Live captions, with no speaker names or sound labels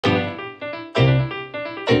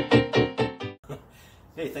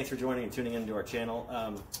Hey, thanks for joining and tuning into our channel.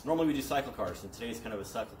 Normally we do Cyclekarts, and today's kind of a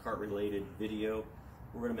Cyclekart related video.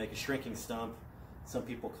 We're going to make a shrinking stump. Some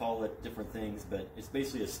people call it different things, but it's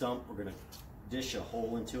basically a stump. We're going to dish a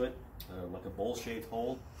hole into it, like a bowl-shaped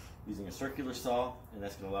hole, using a circular saw, and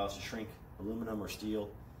that's going to allow us to shrink aluminum or steel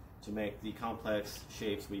to make the complex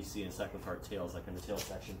shapes we see in Cyclekart tails, like in the tail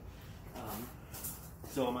section.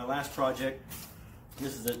 So on my last project,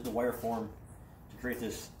 this is the wire form to create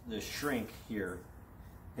this shrink here.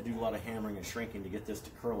 I do a lot of hammering and shrinking to get this to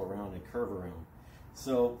curl around and curve around.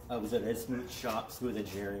 So I was at Ed Smoot's shop, Smooth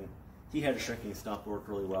Engineering. He had a shrinking stump that worked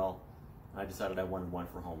really well. I decided I wanted one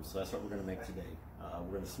for home, so that's what we're going to make today.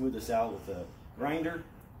 We're going to smooth this out with a grinder,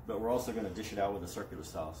 but we're also going to dish it out with a circular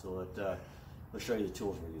saw. So let's show you the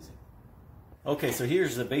tools we're using. Okay, so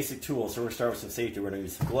here's the basic tools. So we're going to start with some safety. We're going to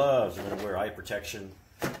use some gloves. We're going to wear eye protection.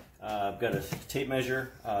 I've got a tape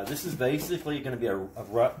measure. This is basically going to be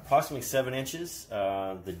approximately 7 inches,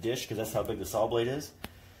 the dish, because that's how big the saw blade is.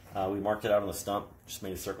 We marked it out on the stump, just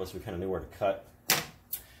made a circle so we kind of knew where to cut.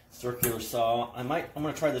 Circular saw. I'm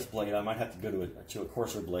going to try this blade. I might have to go to a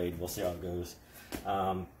coarser blade. We'll see how it goes.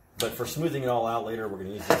 But for smoothing it all out later, we're going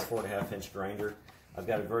to use this 4.5-inch grinder. I've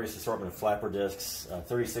got a various assortment of flapper discs,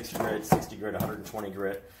 36 grit, 60 grit, 120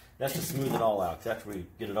 grit. That's to smooth it all out. After we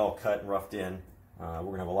get it all cut and roughed in, we're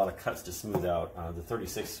going to have a lot of cuts to smooth out. The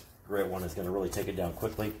 36 grit one is going to really take it down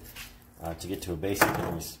quickly to get to a basic, and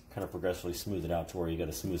then we kind of progressively smooth it out to where you get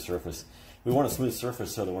a smooth surface. We want a smooth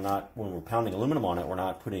surface so that we're not, when we're pounding aluminum on it, we're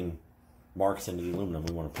not putting marks into the aluminum.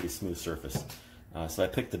 We want a pretty smooth surface. So I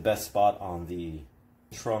picked the best spot on the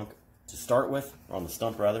trunk to start with, or on the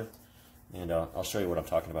stump rather, and I'll show you what I'm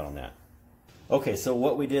talking about on that. Okay, so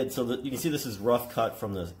what we did, so you can see this is rough cut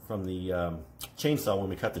from the chainsaw when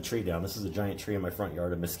we cut the tree down. This is a giant tree in my front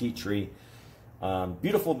yard, a mesquite tree.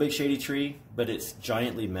 Beautiful, big, shady tree, but it's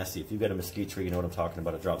giantly messy. If you've got a mesquite tree, you know what I'm talking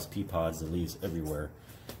about. It drops pea pods and leaves everywhere.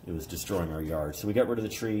 It was destroying our yard. So we got rid of the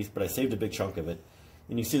trees, but I saved a big chunk of it.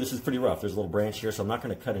 And you see this is pretty rough. There's a little branch here, so I'm not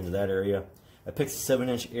going to cut into that area. I picked a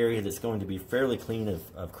 7-inch area that's going to be fairly clean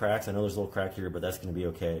of cracks. I know there's a little crack here, but that's going to be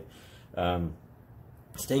okay.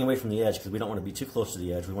 Staying away from the edge because we don't want to be too close to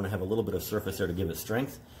the edge. We want to have a little bit of surface there to give it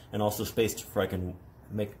strength, and also space where I can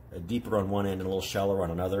make a deeper on one end and a little shallower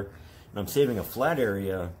on another. And I'm saving a flat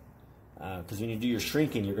area because when you do your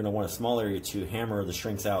shrinking, you're going to want a small area to hammer the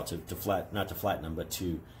shrinks out not to flatten them, but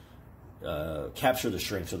to capture the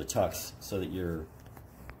shrinks or the tucks so that your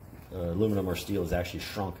aluminum or steel is actually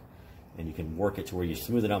shrunk, and you can work it to where you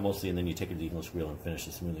smooth it out mostly, and then you take it to the English wheel and finish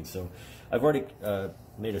the smoothing. So I've already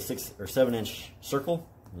made a 6 or 7-inch circle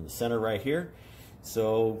in the center right here.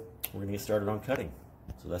 So we're going to get started on cutting.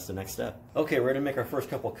 So that's the next step. Okay, we're going to make our first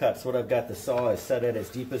couple cuts. So what I've got, the saw is set at its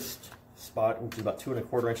deepest spot, which is about 2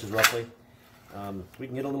 1/4 inches roughly. We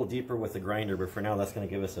can get a little deeper with the grinder, but for now that's going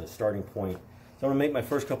to give us a starting point. So I'm going to make my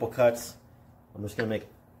first couple cuts. I'm just going to make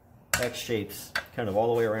X shapes kind of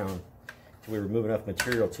all the way around. So we remove enough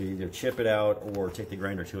material to either chip it out or take the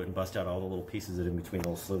grinder to it and bust out all the little pieces that are in between,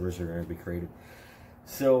 little slivers that are going to be created.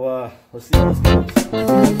 So let's see how this goes.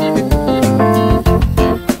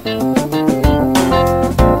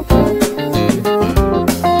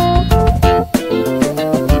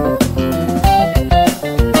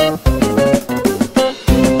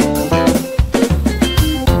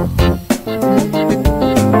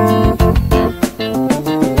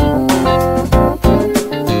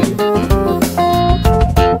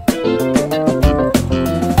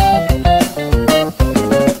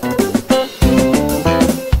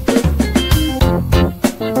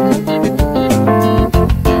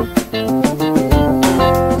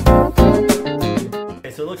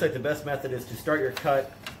 So it looks like the best method is to start your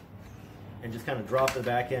cut and just kind of drop the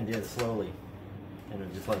back end in slowly and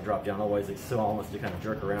then just let it drop down. Otherwise it's still almost to kind of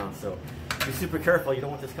jerk around. So be super careful. You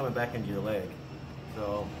don't want this coming back into your leg.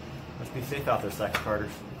 So let's be safe out there,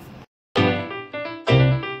 Cyclekarters.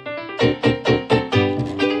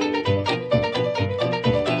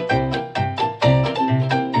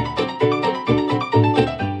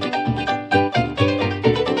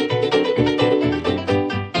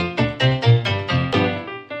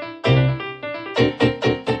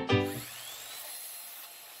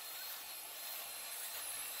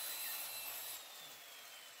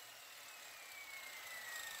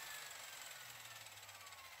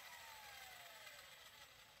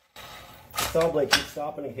 Saw blade keeps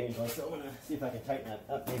stopping occasionally, so I'm going to see if I can tighten that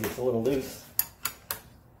up. Maybe it's a little loose.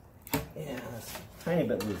 Yeah, it's a tiny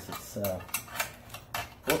bit loose. It's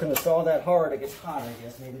working the saw that hard, it gets hot, I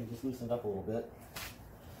guess. Maybe it just loosened up a little bit.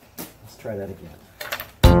 Let's try that again.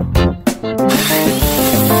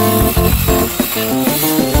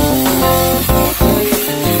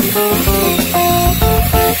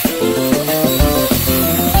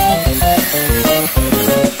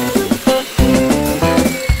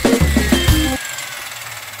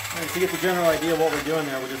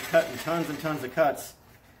 cutting tons and tons of cuts.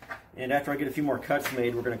 And after I get a few more cuts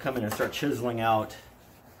made, we're going to come in and start chiseling out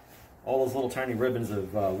all those little tiny ribbons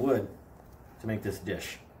of wood to make this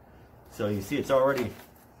dish. So you see it's already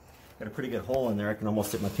got a pretty good hole in there. I can almost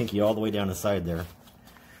stick my pinky all the way down the side there.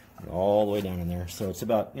 All the way down in there. So it's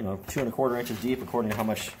about, 2 1/4 inches deep according to how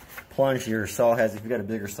much plunge your saw has. If you've got a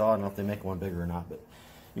bigger saw, I don't know if they make one bigger or not, but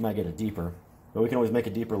you might get it deeper. But we can always make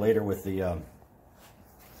it deeper later with the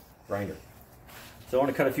grinder. So I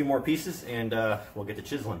want to cut a few more pieces and we'll get to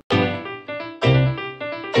chiseling.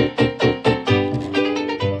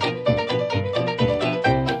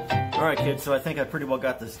 Alright kids, so I think I pretty well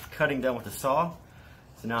got this cutting done with the saw.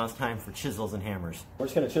 So now it's time for chisels and hammers. We're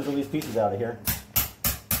just going to chisel these pieces out of here.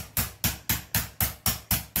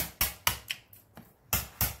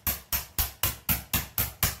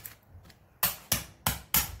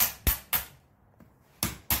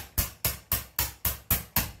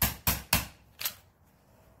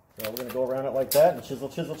 So we're going to go around it like that and chisel,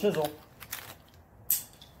 chisel, chisel.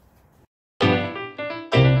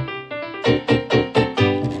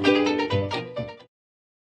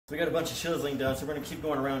 So we got a bunch of chiseling done, so we're going to keep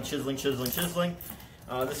going around chiseling, chiseling, chiseling.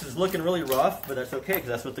 This is looking really rough, but that's okay because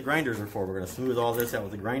that's what the grinders are for. We're going to smooth all this out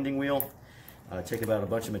with the grinding wheel, take about a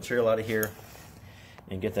bunch of material out of here,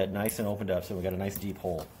 and get that nice and opened up so we got a nice deep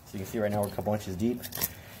hole. So you can see right now we're a couple inches deep,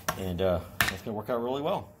 and that's going to work out really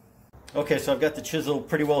well. Okay, so I've got the chisel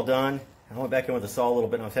pretty well done. I went back in with the saw a little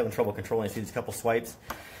bit and I was having trouble controlling. I see these couple swipes.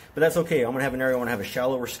 But that's okay. I'm going to have an area I want to have a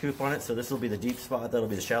shallower scoop on it. So this will be the deep spot. That'll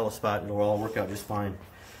be the shallow spot. It'll all work out just fine.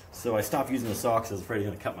 So I stopped using the saw because I was afraid it was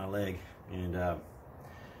going to cut my leg. And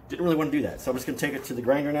didn't really want to do that. So I'm just going to take it to the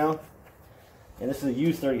grinder now. And this is a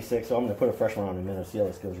used 36, so I'm going to put a fresh one on in a minute. See how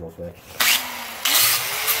this goes real quick.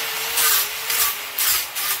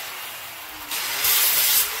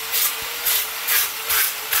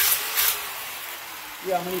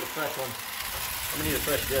 Yeah, I'm going to need a fresh one. I'm going to need a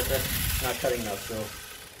fresh disc. That's not cutting enough, so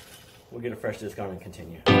we'll get a fresh disc on and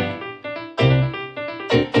continue.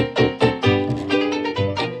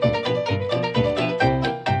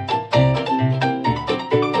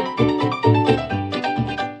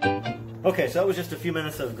 Okay, so that was just a few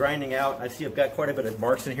minutes of grinding out. I see I've got quite a bit of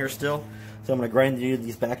marks in here still, so I'm going to grind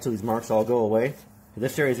these back till these marks all go away.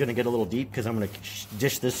 This area is going to get a little deep because I'm going to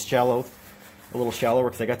dish this a little shallower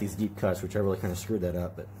because I got these deep cuts, which I really kind of screwed that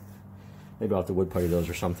up, but maybe I'll have to wood putty those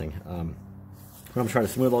or something. I'm going to try to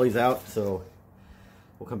smooth all these out, so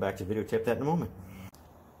we'll come back to videotape that in a moment.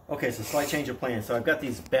 Okay, so slight change of plan. So I've got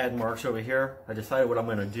these bad marks over here. I decided what I'm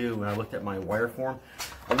going to do when I looked at my wire form.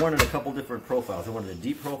 I wanted a couple different profiles. I wanted a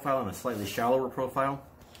deep profile and a slightly shallower profile.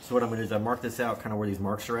 So what I'm going to do is I mark this out kind of where these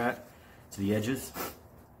marks are at, to the edges,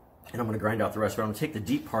 and I'm going to grind out the rest. But I'm going to take the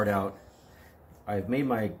deep part out. I've made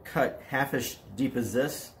my cut half-ish deep as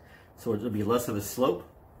this, so it'll be less of a slope.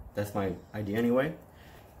 That's my idea anyway.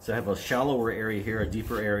 So I have a shallower area here, a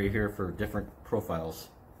deeper area here for different profiles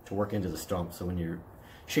to work into the stump. So when you're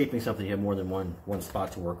shaping something, you have more than one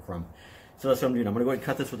spot to work from. So that's what I'm doing. I'm going to go ahead and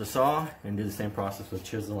cut this with a saw and do the same process with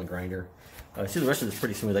chisel and grinder. See, the rest of this is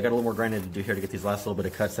pretty smooth. I got a little more grinding to do here to get these last little bit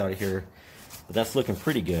of cuts out of here. But that's looking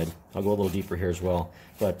pretty good. I'll go a little deeper here as well.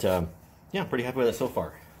 But yeah, I'm pretty happy with it so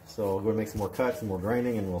far. So we'll go and make some more cuts and more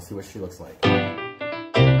grinding, and we'll see what she looks like.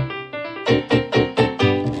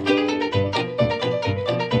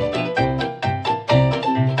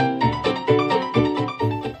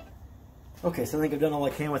 Okay, so I think I've done all I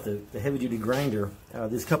can with the heavy-duty grinder.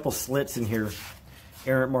 There's a couple slits in here,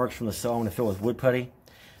 errant marks from the saw I'm going to fill with wood putty.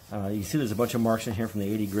 You see there's a bunch of marks in here from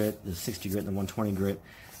the 80 grit, the 60 grit, and the 120 grit.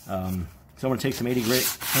 So I'm going to take some 80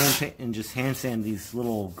 grit and just hand sand these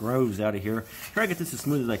little grooves out of here. Try to get this as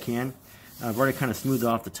smooth as I can. I've already kind of smoothed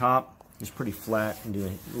off the top. It's pretty flat, and do a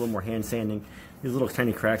little more hand sanding. These little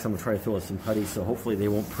tiny cracks I'm going to try to fill with some putty, so hopefully they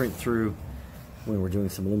won't print through when we're doing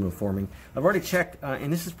some aluminum forming. I've already checked,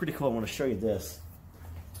 and this is pretty cool. I want to show you this.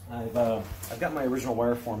 I've got my original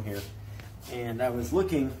wire form here, and I was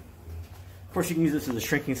looking. Of course, you can use this as a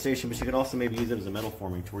shrinking station, but you could also maybe use it as a metal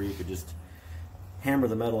forming to where you could just hammer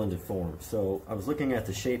the metal into form. So I was looking at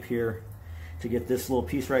the shape here to get this little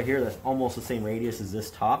piece right here that's almost the same radius as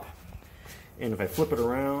this top. And if I flip it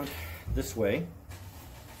around this way,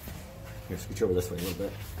 here, scooch over this way a little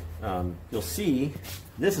bit, you'll see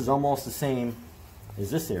this is almost the same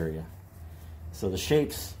as this area. So the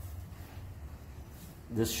shapes,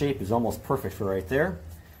 this shape is almost perfect for right there.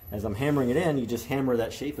 As I'm hammering it in, you just hammer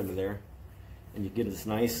that shape into there, and you get this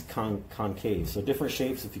nice concave. So different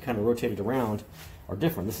shapes, if you kind of rotate it around, are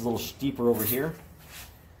different. This is a little steeper over here,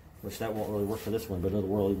 which that won't really work for this one, but it'll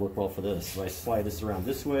really work well for this. So I slide this around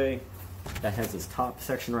this way. That has this top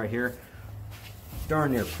section right here.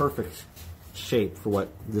 Darn near perfect shape for what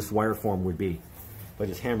this wire form would be. If I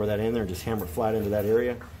just hammer that in there and just hammer it flat into that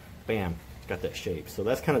area, bam, it's got that shape. So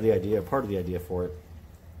that's kind of the idea, part of the idea for it.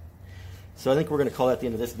 So I think we're going to call that the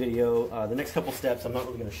end of this video. The next couple steps I'm not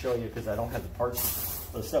really going to show you because I don't have the parts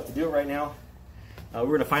or the stuff to do it right now. We're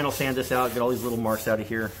going to final sand this out, get all these little marks out of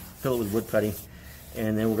here, fill it with wood putty,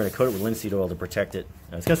 and then we're going to coat it with linseed oil to protect it.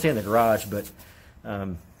 It's going to stay in the garage, but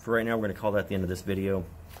for right now we're going to call that the end of this video.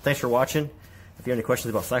 Thanks for watching. If you have any questions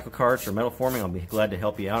about Cyclekarts or metal forming, I'll be glad to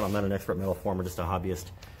help you out. I'm not an expert metal former, just a hobbyist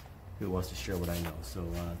who wants to share what I know. So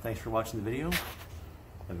thanks for watching the video.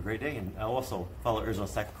 Have a great day, and I'll also follow Arizona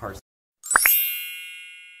Cyclekarts.